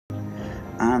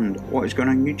and what is going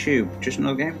on YouTube? Just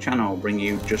another game channel, bring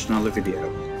you just another video.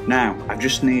 Now, I've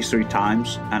just sneezed 3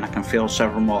 times and I can feel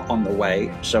several more on the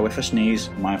way, so if I sneeze,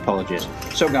 my apologies.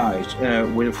 So guys,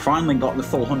 we've finally got the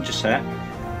full Hunter set.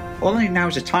 All I need now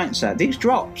is a Titan set. These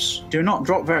drops do not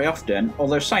drop very often,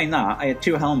 although saying that, I had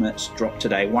 2 helmets drop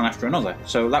today, one after another.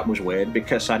 So that was weird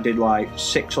because I did like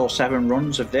 6 or 7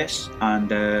 runs of this,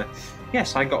 and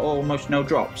yes, I got almost no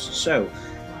drops. So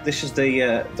this is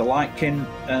the Lightkin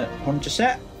Hunter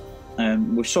set.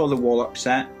 We saw the Warlock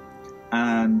set,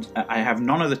 and I have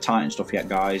none of the Titan stuff yet,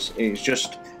 guys. It's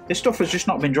just, this stuff has just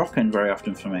not been dropping very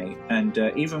often for me, and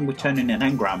even with turning in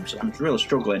engrams, I'm really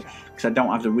struggling because I don't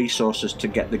have the resources to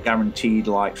get the guaranteed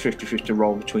like 50-50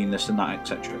 roll between this and that,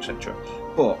 etc, etc.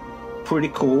 But pretty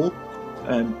cool.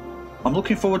 I'm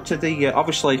looking forward to the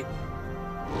obviously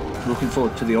looking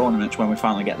forward to the ornaments when we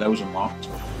finally get those unlocked,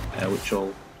 which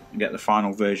will get the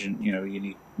final version. You know, you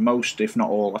need most, if not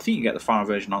all. I think you get the final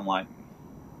version on like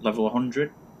level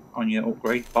 100 on your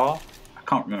upgrade bar. I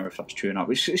can't remember if that's true or not,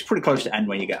 but it's pretty close to the end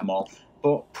when you get them all.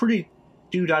 But pretty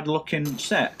doodad looking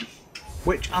set,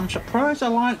 which I'm surprised I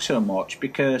like so much,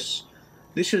 because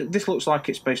this looks like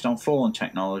it's based on Fallen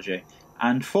technology,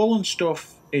 and Fallen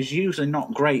stuff is usually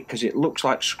not great because it looks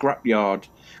like scrapyard,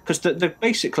 because they're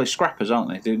basically scrappers,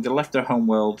 aren't they? They left their home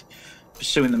world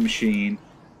pursuing the machine,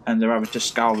 and they're having to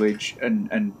salvage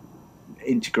and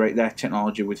integrate their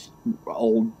technology with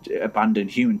old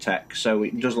abandoned human tech, so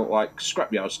it does look like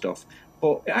scrapyard stuff,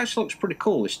 but it actually looks pretty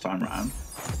cool this time around.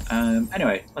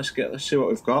 Anyway, let's see what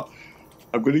we've got.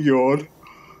 I'm gonna yawn.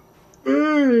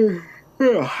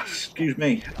 Excuse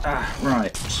me.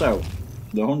 Right, so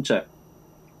the Hunter.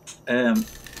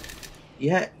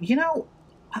 Yeah, you know,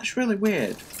 that's really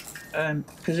weird,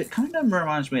 because it kind of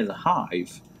reminds me of the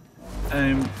Hive.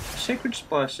 Sacred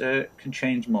Splicer can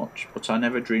change much, but I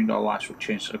never dreamed our lives would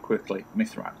change so quickly.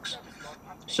 Mithrax.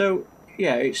 So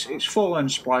yeah, it's Fallen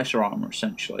Splicer armor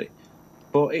essentially,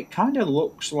 but it kind of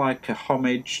looks like a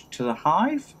homage to the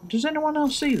Hive. Does anyone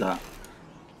else see that?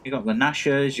 You got the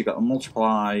Gnashers, you got the multiple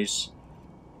eyes,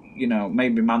 you know,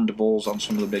 maybe mandibles on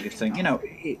some of the bigger things. You know,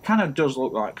 it kind of does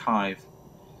look like Hive.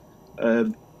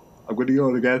 I'm going to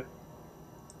yawn again.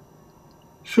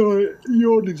 So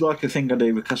yawning's like a thing I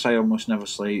do because I almost never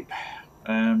sleep.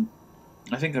 I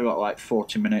think I got like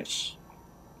 40 minutes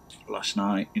last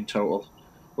night in total,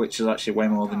 which is actually way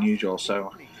more than usual.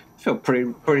 So I feel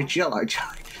pretty chill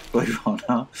actually, believe it or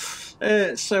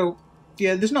not. So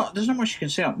yeah, there's not much you can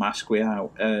see on Mask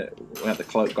without the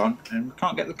cloak gone, and we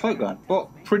can't get the cloak gone. But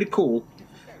pretty cool.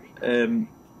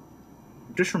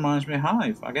 Just reminds me of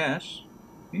Hive, I guess.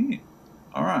 Yeah.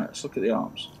 All right, let's look at the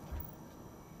arms.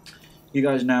 You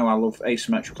guys know I love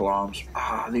asymmetrical arms.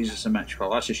 These are symmetrical.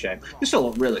 That's a shame. They still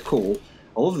look really cool.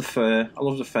 I love the fur. I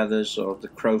love the feathers, or the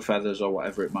crow feathers, or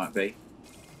whatever it might be.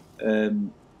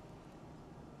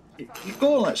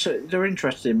 Gauntlets, they're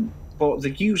interesting, but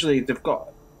they've got,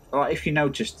 like, if you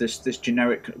notice this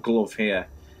generic glove here,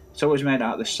 it's always made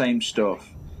out of the same stuff,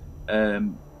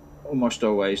 almost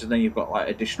always. And then you've got like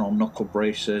additional knuckle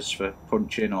braces for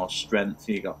punching or strength.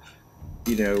 You got,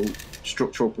 you know,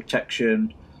 structural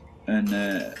protection and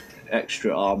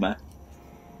extra armor.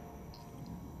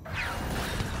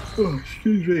 Oh,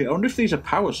 excuse me. I wonder if these are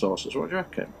power sources. What do you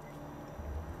reckon?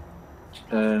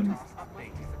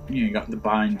 You got the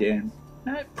binding.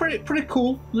 Pretty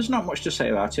cool. There's not much to say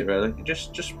about it really.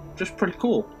 Just pretty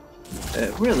cool.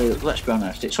 Really, let's be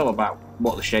honest. It's all about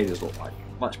what the shaders look like.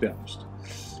 Let's be honest.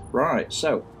 Right.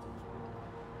 So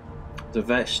the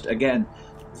vest again,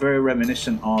 very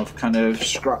reminiscent of kind of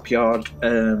scrapyard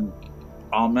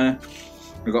armor.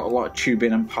 We've got a lot of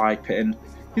tubing and piping.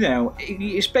 You know,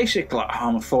 it's basically like, oh,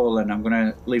 I'm fallen, I'm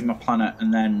gonna leave my planet,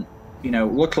 and then, you know,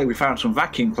 luckily we found some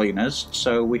vacuum cleaners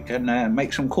so we can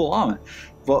make some cool armor.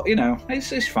 But you know,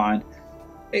 it's fine.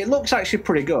 It looks actually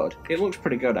pretty good. It looks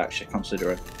pretty good actually,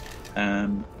 considering.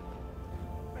 It'd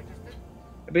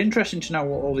be interesting to know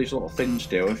what all these little things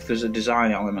do, if there's a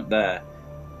design element there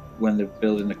when they're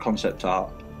building the concept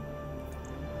art.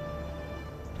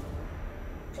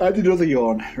 I did another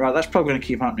yawn. Right, that's probably going to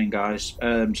keep happening, guys.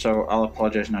 So I'll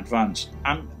apologise in advance.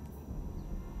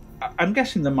 I'm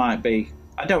guessing there might be.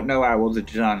 I don't know how other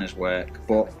designers work,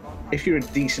 but if you're a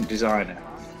decent designer,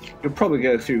 you'll probably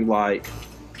go through like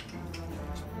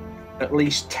at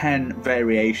least 10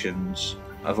 variations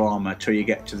of armour till you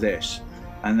get to this,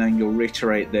 and then you'll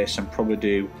reiterate this and probably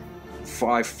do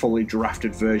 5 fully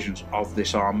drafted versions of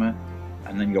this armour,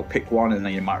 and then you'll pick one and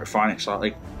then you might refine it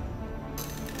slightly.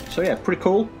 So yeah, pretty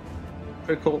cool.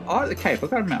 Pretty cool. I like the cape. I've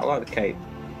got to admit, I like the cape.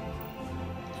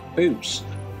 Boots.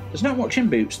 There's not much in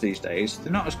boots these days.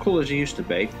 They're not as cool as they used to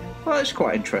be. Well, it's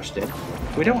quite interesting.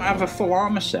 We don't have a full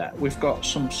armour set. We've got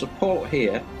some support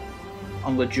here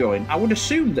on the joint. I would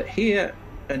assume that here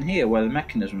and here, where the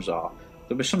mechanisms are,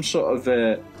 there'll be some sort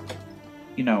of,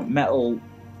 you know, metal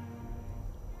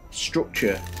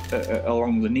structure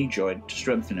along the knee joint to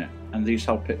strengthen it, and these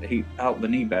help the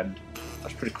knee bend.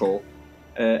 That's pretty cool.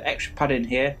 Extra padding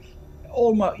here.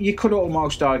 You could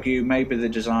almost argue maybe they're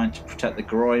designed to protect the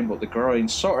groin, but the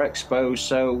groin's sort of exposed,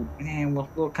 so yeah,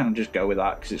 we'll kind of just go with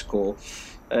that because it's cool.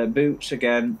 Boots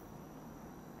again.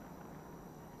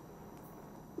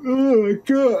 Oh my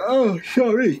god! Oh,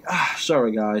 sorry.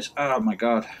 Sorry, guys. Oh my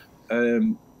god.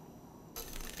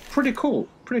 Pretty cool.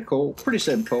 Pretty cool. Pretty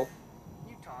simple.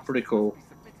 Pretty cool.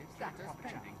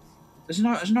 There's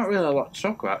not really a lot to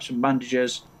talk about. Some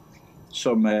bandages,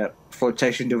 some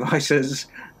flotation devices,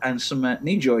 and some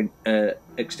knee joint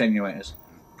extenuators.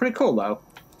 Pretty cool though.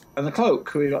 And the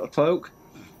cloak, we got the cloak.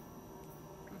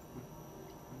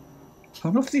 I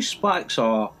don't know if these spikes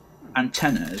are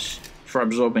antennas for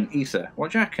absorbing ether.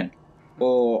 What do you reckon?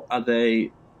 Or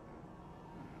do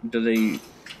they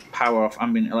power off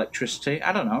ambient electricity?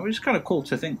 I don't know. It's kind of cool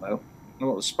to think though. I don't know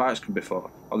what the spikes can be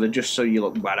for. Or they're just so you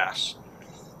look badass.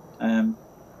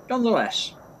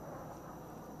 Nonetheless,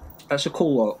 that's a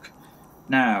cool look.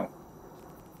 Now,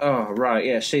 oh right,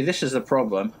 yeah. See, this is the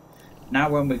problem. Now,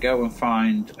 when we go and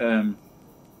find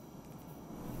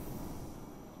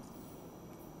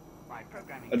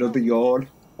another yawn.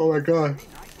 Oh my god.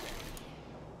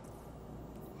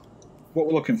 What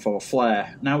we're looking for,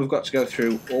 flare. Now we've got to go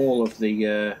through all of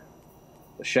the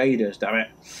shaders. Damn it!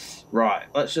 Right,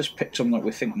 let's just pick something that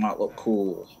we think might look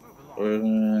cool.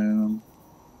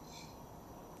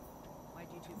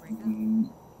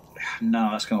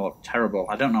 No, that's going to look terrible.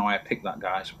 I don't know why I picked that,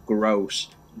 guys. Gross.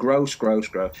 Gross, gross,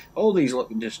 gross. All these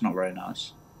look just not very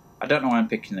nice. I don't know why I'm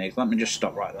picking these. Let me just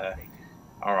stop right there.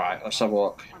 Alright, let's have a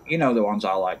look. You know the ones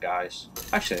I like, guys.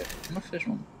 Actually, look at this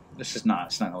one. This is not,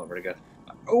 it's not going to look very good.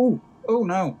 Oh! Oh,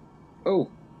 no. Oh.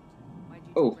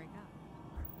 Oh.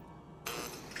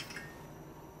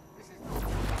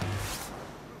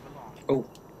 Oh.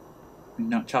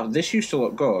 No, child, this used to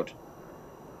look good.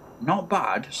 Not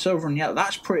bad. Silver and yellow.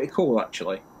 That's pretty cool,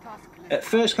 actually. At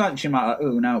first glance, you might like,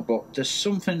 oh no, but there's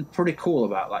something pretty cool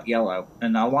about that yellow.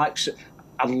 And I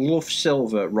love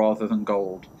silver rather than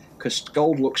gold, because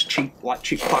gold looks cheap, like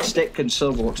cheap plastic, and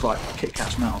silver looks like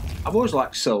Kit-Kat's metal. I've always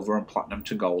liked silver and platinum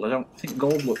to gold. I don't think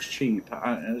gold looks cheap.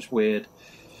 It's weird.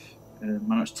 I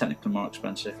know it's technically more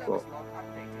expensive, but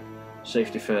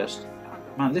safety first.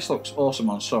 Man, this looks awesome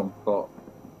on some, but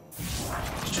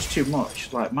it's just too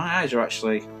much. Like, my eyes are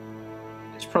actually...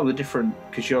 It's probably different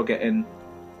because you're getting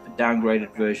a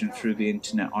downgraded version through the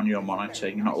internet on your monitor.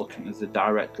 You're not looking at the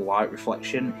direct light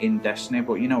reflection in Destiny,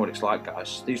 but you know what it's like,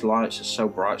 guys. These lights are so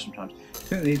bright sometimes. I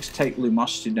think they need to take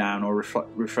luminosity down or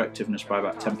reflectiveness by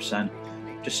about 10%,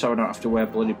 just so I don't have to wear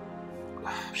bloody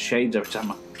shades every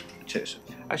time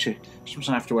Actually, sometimes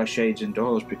I have to wear shades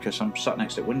indoors because I'm sat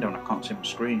next to the window and I can't see my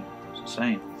screen. It's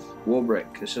insane.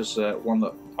 Warbrick. This is one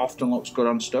that often looks good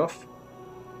on stuff.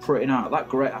 Pretty nice. That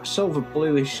grey, that silver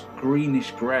bluish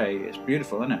greenish grey. It's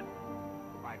beautiful, isn't it?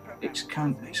 It's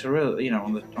a real, you know,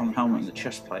 on the helmet and the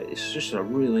chest plate. It's just a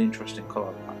really interesting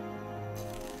colour.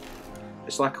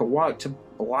 It's like a white to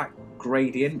black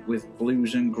gradient with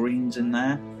blues and greens in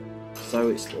there. So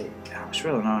it's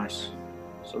really nice.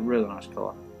 It's a really nice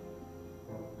colour.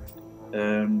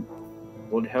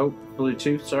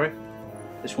 Bluetooth. Sorry.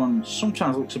 This one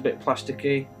sometimes looks a bit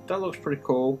plasticky. That looks pretty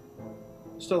cool.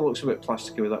 Still looks a bit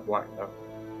plasticky with that black though.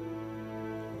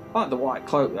 I like the white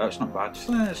cloak though, it's not bad.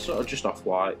 It's sort of just off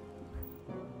white.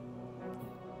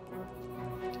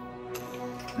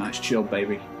 Nice chill,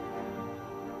 baby.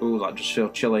 Ooh, that just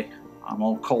feels chilly. I'm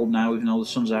all cold now even though the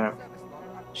sun's out.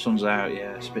 Sun's out,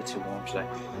 yeah, it's a bit too warm today.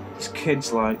 This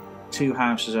kid's like 2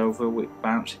 houses over with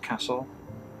bouncy castle,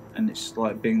 and it's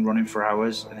like been running for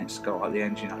hours, and it's got like the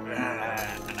engine like,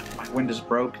 and my window's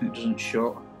broken, it doesn't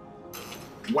shut.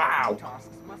 Wow,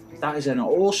 that is an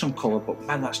awesome colour, but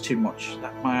man, that's too much.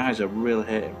 My eyes are really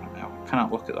hurting right now. I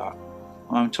cannot look at that.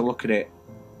 I'm having to look at it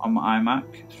on my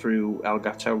iMac through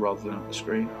Elgato rather than at the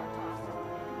screen.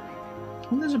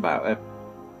 And there's about a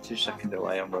 2-second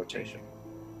delay on rotation.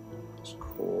 That's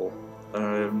cool.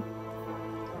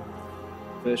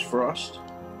 First Frost.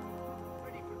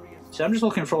 See, I'm just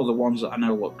looking for all the ones that I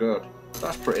know look good.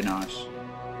 That's pretty nice.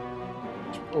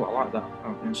 Oh, I like that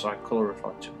inside colour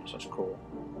reflector. That's cool.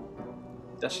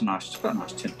 That's a nice. It's got a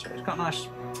nice tint to it. It's got a nice.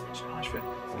 It's a nice fit.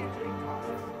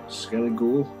 Skelly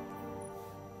Ghoul.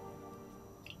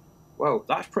 Well,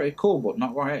 that's pretty cool, but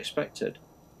not what I expected.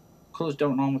 Colours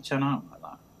don't normally turn out like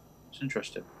that. It's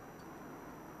interesting.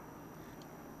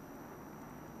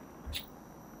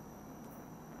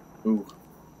 Ooh.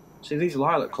 See, these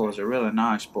lilac colours are really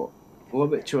nice, but a little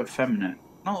bit too effeminate.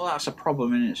 Not that that's a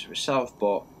problem in itself,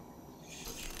 but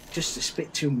just it's a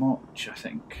bit too much, I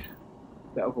think.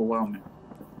 A bit overwhelming.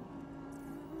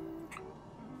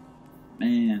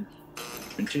 Man,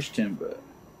 vintage timber.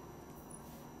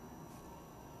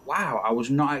 Wow, I was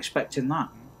not expecting that.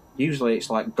 Usually it's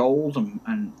like gold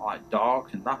and like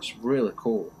dark, and that's really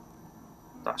cool.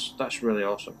 That's really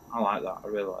awesome. I like that. I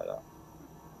really like that.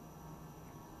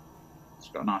 It's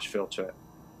got a nice feel to it.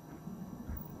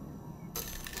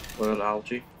 Word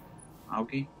algae.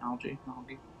 Algae.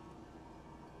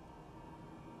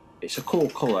 It's a cool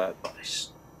colour, but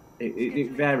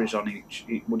it varies on each.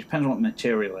 It depends on what the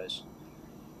material is.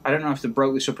 I don't know if they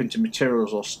broke this up into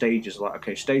materials or stages. Like,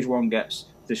 okay, stage 1 gets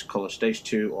this colour, stage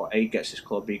 2 or A gets this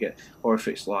colour, B gets, or if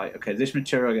it's like, okay, this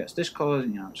material gets this colour.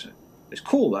 You know, it's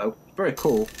cool though. It's very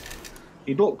cool.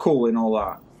 You'd look cool in all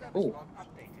that. Oh,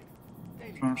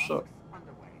 so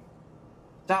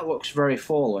that looks very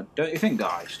fallen, don't you think,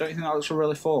 guys? Don't you think that looks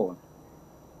really fallen?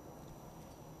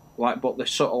 Like, but they're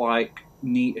sort of like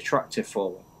neat, attractive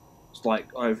fallen. It's like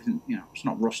everything, you know, it's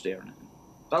not rusty or anything.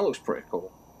 That looks pretty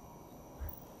cool.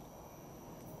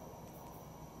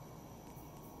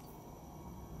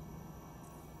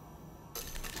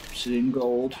 Obsidian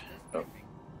gold. Oh.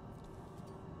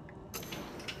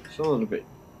 It's a little bit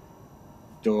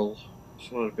dull. It's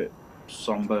a little bit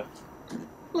somber.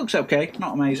 Looks okay,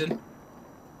 not amazing.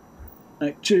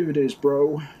 Activities,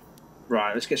 bro.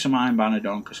 Right, let's get some Iron Banner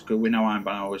done, because we know Iron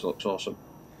Banner always looks awesome.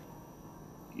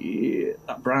 Yeah,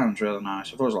 that brown's really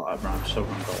nice. I've always liked that brown,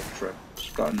 silver and gold trim.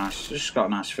 It's just got a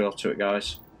nice feel to it,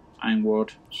 guys.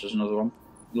 Ironwood, this is another one.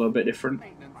 A little bit different.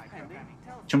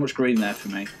 Too much green there for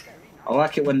me. I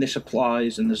like it when this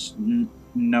applies and there's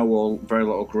no or very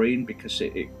little green, because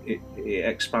it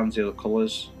expands the other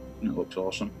colours and it looks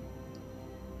awesome.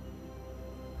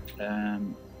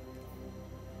 Iron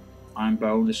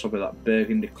Bone, this will be that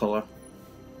burgundy colour.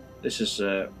 This is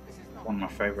one of my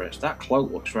favourites. That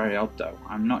cloak looks very odd though.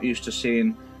 I'm not used to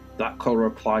seeing that colour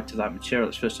applied to that material.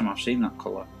 It's the first time I've seen that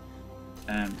colour.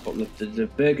 But the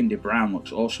burgundy brown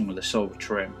looks awesome with the silver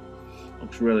trim.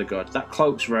 Looks really good. That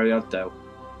cloak's very odd though.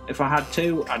 If I had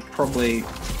to, I'd probably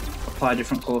apply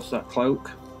different colours to that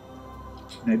cloak.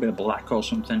 Maybe a black or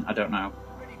something, I don't know.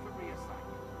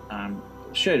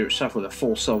 The shader itself with a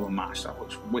full silver mask, that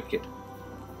looks wicked.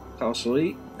 Castle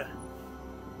Elite.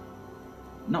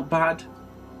 Not bad.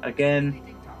 Again,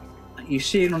 you're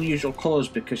seeing unusual colours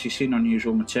because you're seeing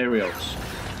unusual materials.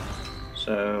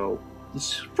 So,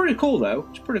 it's pretty cool though.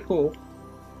 It's pretty cool.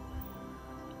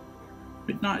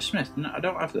 Midnight Smith. No, I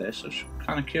don't have this. I'm just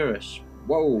kind of curious.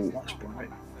 Whoa, that's bright.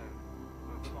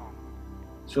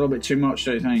 It's a little bit too much,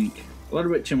 don't you think? A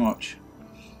little bit too much.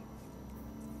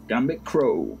 Gambit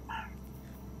Crow.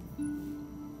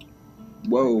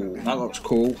 Whoa, that looks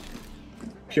cool.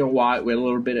 Pure white with a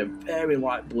little bit of very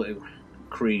light blue,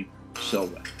 cream,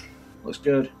 silver. Looks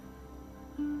good.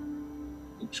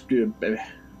 Looks good, baby.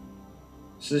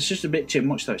 So it's just a bit too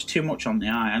much though. It's too much on the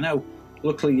eye. I know.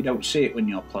 Luckily you don't see it when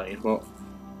you're playing, but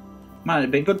man,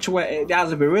 it'd be good to wear. It'd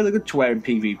either be really good to wear in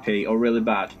PvP or really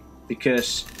bad,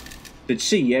 because they'd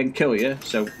see you and kill you,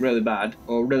 so really bad,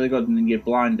 or really good and then you'd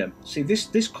blind them. See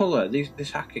this colour,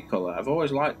 this hacky colour. I've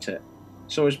always liked it.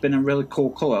 It's always been a really cool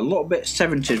colour. A little bit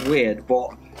 70s weird, but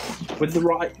with the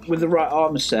right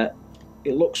armour set,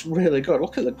 it looks really good.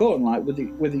 Look at the gun, like with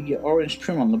the orange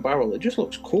trim on the barrel. It just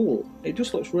looks cool. It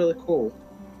just looks really cool.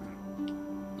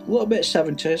 A little bit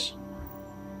 70s.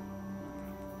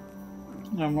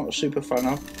 I'm not a super fan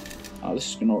of. Oh, this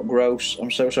is gonna look gross.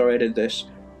 I'm so sorry I did this.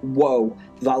 Whoa,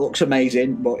 that looks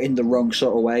amazing, but in the wrong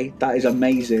sort of way. That is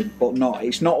amazing, but not.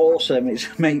 It's not awesome. It's,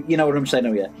 you know what I'm saying?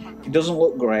 Oh yeah. It doesn't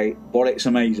look great, but it's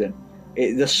amazing.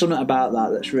 There's something about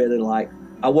that that's really like,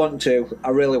 I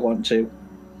really want to.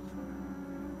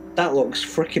 That looks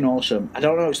freaking awesome. I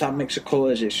don't know, it's that mix of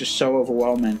colours. It's just so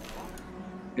overwhelming.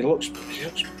 It looks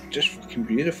just fucking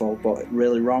beautiful, but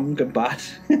really wrong and bad.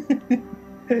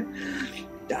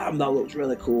 Damn, that looks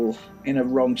really cool in a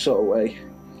wrong sort of way.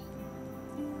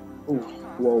 Ooh,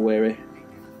 war weary.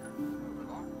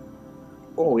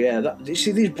 Oh yeah, you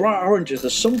see these bright oranges,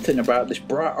 there's something about this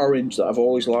bright orange that I've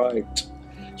always liked.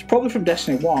 It's probably from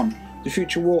Destiny 1, the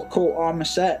Future War Cult armour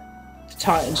set, the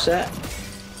Titan set.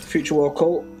 Future War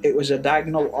Cult, it was a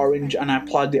diagonal orange, and I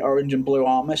applied the orange and blue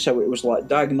armour, so it was like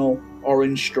diagonal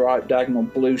orange stripe, diagonal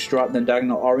blue stripe, then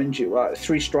diagonal orange. It was like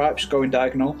 3 stripes going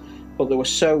diagonal, but they were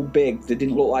so big they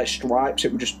didn't look like stripes.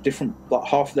 It was just different, like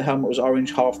half of the helmet was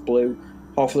orange, half blue,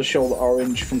 half of the shoulder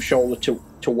orange from shoulder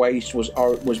to waist was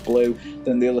blue,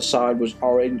 then the other side was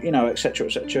orange, you know, etc,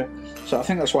 etc. So I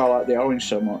think that's why I like the orange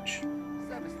so much.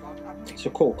 It's a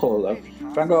cool colour though.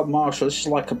 Vanguard Marshal, this is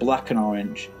like a black and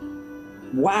orange.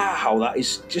 Wow, that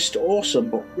is just awesome,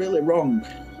 but really wrong.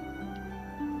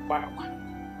 Wow.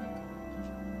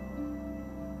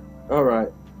 Alright,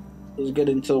 let's get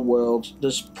into the world.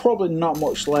 There's probably not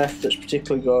much left that's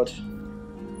particularly good.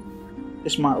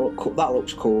 This might look cool. That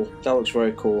looks cool. That looks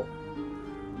very cool.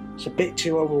 It's a bit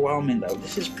too overwhelming though.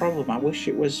 This is a problem. I wish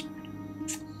it was...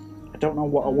 I don't know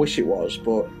what I wish it was,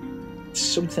 but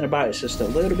something about it's just a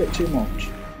little bit too much.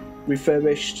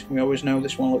 Refurbished. We always know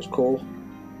this one looks cool.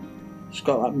 It's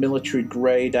got that military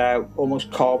greyed out,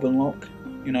 almost carbon look.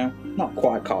 You know, not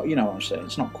quite carbon. You know what I'm saying?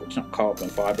 It's not carbon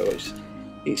fibre.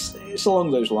 It's along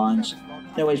those lines.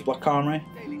 Anyways, Black Armory.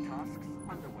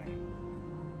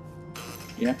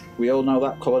 Yeah, we all know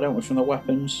that colour, don't we, from the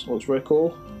weapons. Looks very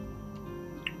cool.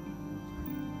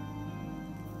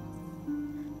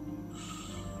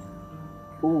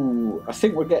 Ooh, I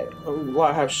think we're getting...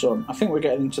 Lighthouse Sun. I think we're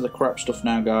getting into the crap stuff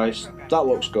now, guys. That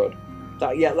looks good.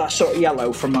 That sort of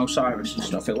yellow from Osiris and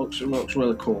stuff. It looks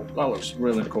really cool. That looks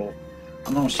really cool.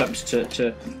 I'm almost tempted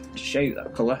to shade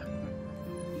that colour.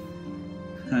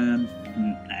 Nah.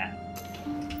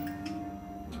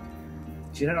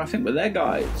 You know, I think we're there,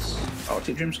 guys.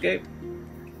 Arctic Dreamscape.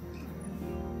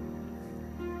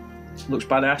 Looks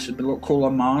badass. It'd look cool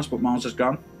on Mars, but Mars is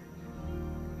gone.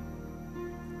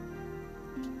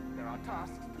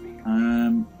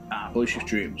 Blue Shift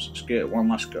Dreams. Let's get one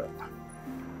last go.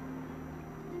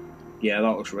 Yeah, that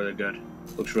looks really good.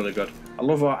 Looks really good. I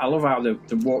love how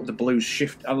the blues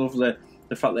shift. I love the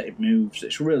fact that it moves.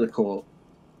 It's really cool.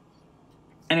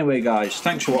 Anyway, guys,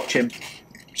 thanks for watching.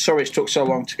 Sorry it took so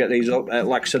long to get these up.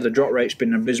 Like I said, the drop rate's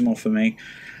been abysmal for me.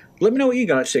 Let me know what you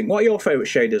guys think. What are your favourite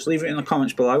shaders? Leave it in the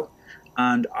comments below,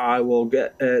 and I will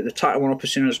get the title one up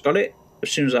as soon as I've got it,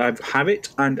 as soon as I have it,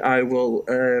 and I will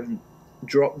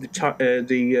drop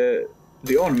the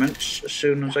ornaments as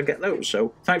soon as I get those.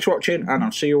 So thanks for watching, and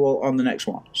I'll see you all on the next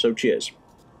one. So cheers.